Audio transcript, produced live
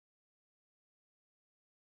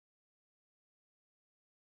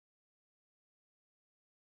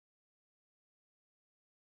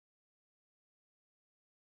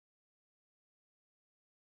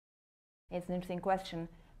It's an interesting question.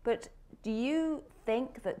 But do you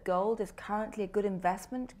think that gold is currently a good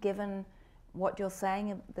investment given what you're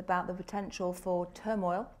saying about the potential for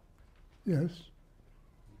turmoil? Yes.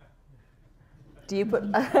 Do you put...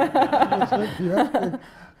 Yeah.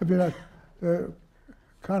 I mean,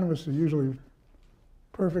 economists are usually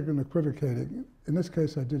perfect in equivocating. In this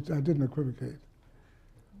case, I didn't equivocate.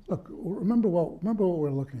 Look, remember what we're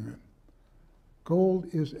looking at. Gold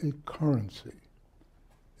is a currency.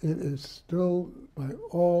 It is still, by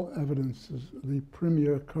all evidences, the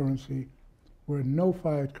premier currency where no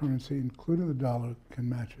fiat currency, including the dollar, can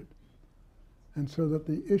match it. And so that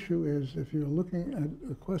the issue is, if you're looking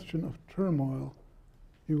at a question of turmoil,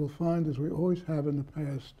 you will find, as we always have in the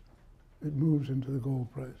past, it moves into the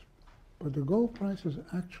gold price. But the gold price is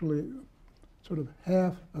actually sort of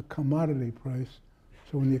half a commodity price.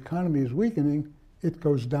 So when the economy is weakening, it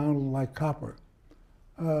goes down like copper.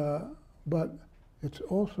 But it's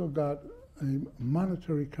also got a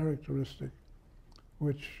monetary characteristic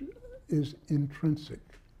which is intrinsic.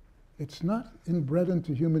 It's not inbred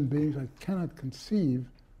into human beings. I cannot conceive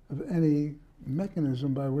of any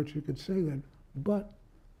mechanism by which you could say that, but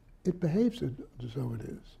it behaves as though it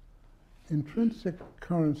is. Intrinsic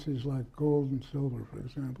currencies like gold and silver, for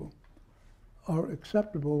example, are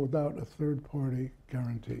acceptable without a third-party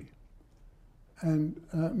guarantee. And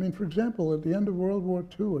I mean, for example, at the end of World War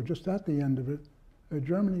II, or just at the end of it,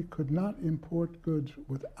 Germany could not import goods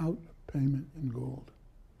without payment in gold.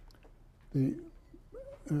 The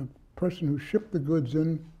person who shipped the goods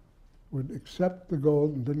in would accept the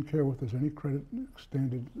gold and didn't care if there's any credit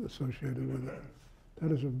standard associated with it.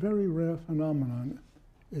 That is a very rare phenomenon.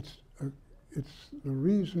 It's the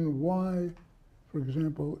reason why, for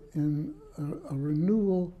example, in a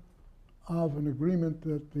renewal of an agreement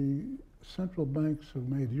that the central banks have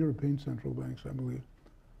made, European central banks, I believe,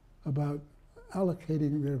 about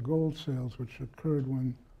allocating their gold sales, which occurred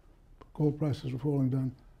when gold prices were falling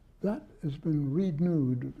down, that has been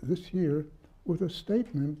renewed this year with a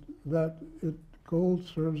statement that gold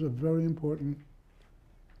serves a very important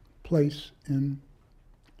place in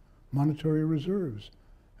monetary reserves.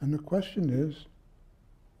 And the question is,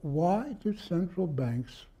 why do central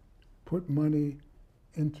banks put money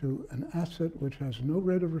into an asset which has no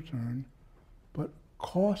rate of return, but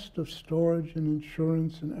cost of storage and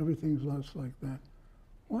insurance and everything else like that?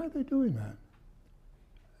 Why are they doing that?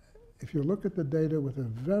 If you look at the data, with a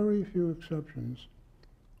very few exceptions,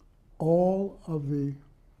 all of the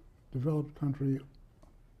developed countries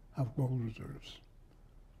have gold reserves.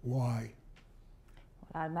 Why?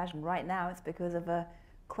 Well, I imagine right now it's because of a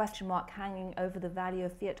question mark hanging over the value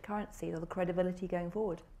of fiat currency or the credibility going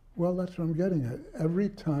forward. Well, that's what I'm getting at. Every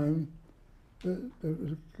time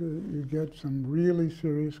you get some really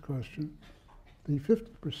serious question, the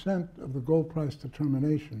 50% of the gold price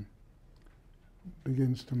determination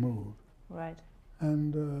begins to move. Right.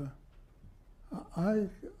 And I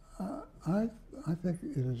think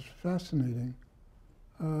it is fascinating.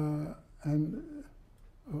 And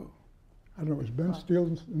I don't know, is Ben Steele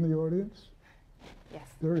in the audience? Yes.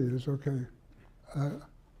 There he is, okay.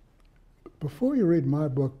 Before you read my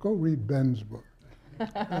book, go read Ben's book.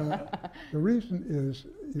 The reason is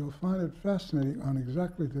you'll find it fascinating on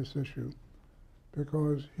exactly this issue,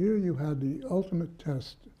 because here you had the ultimate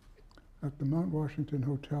test at the Mount Washington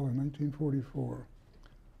Hotel in 1944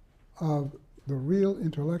 of the real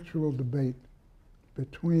intellectual debate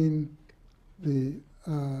between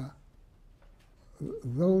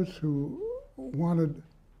those who wanted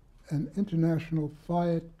an international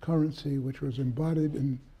fiat currency, which was embodied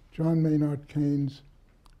in John Maynard Keynes'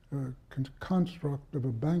 construct of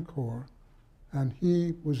a bancor, and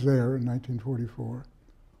he was there in 1944,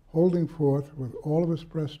 holding forth with all of his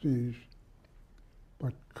prestige,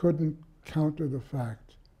 but couldn't counter the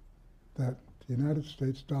fact that the United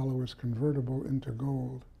States dollar was convertible into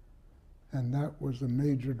gold, and that was the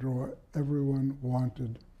major draw. Everyone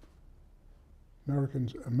wanted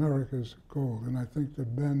America's gold, and I think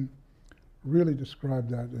that Ben really described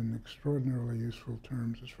that in extraordinarily useful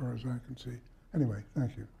terms as far as I can see. Anyway,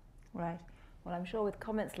 thank you. Right. Well, I'm sure with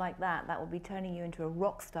comments like that, that will be turning you into a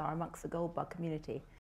rock star amongst the gold bug community.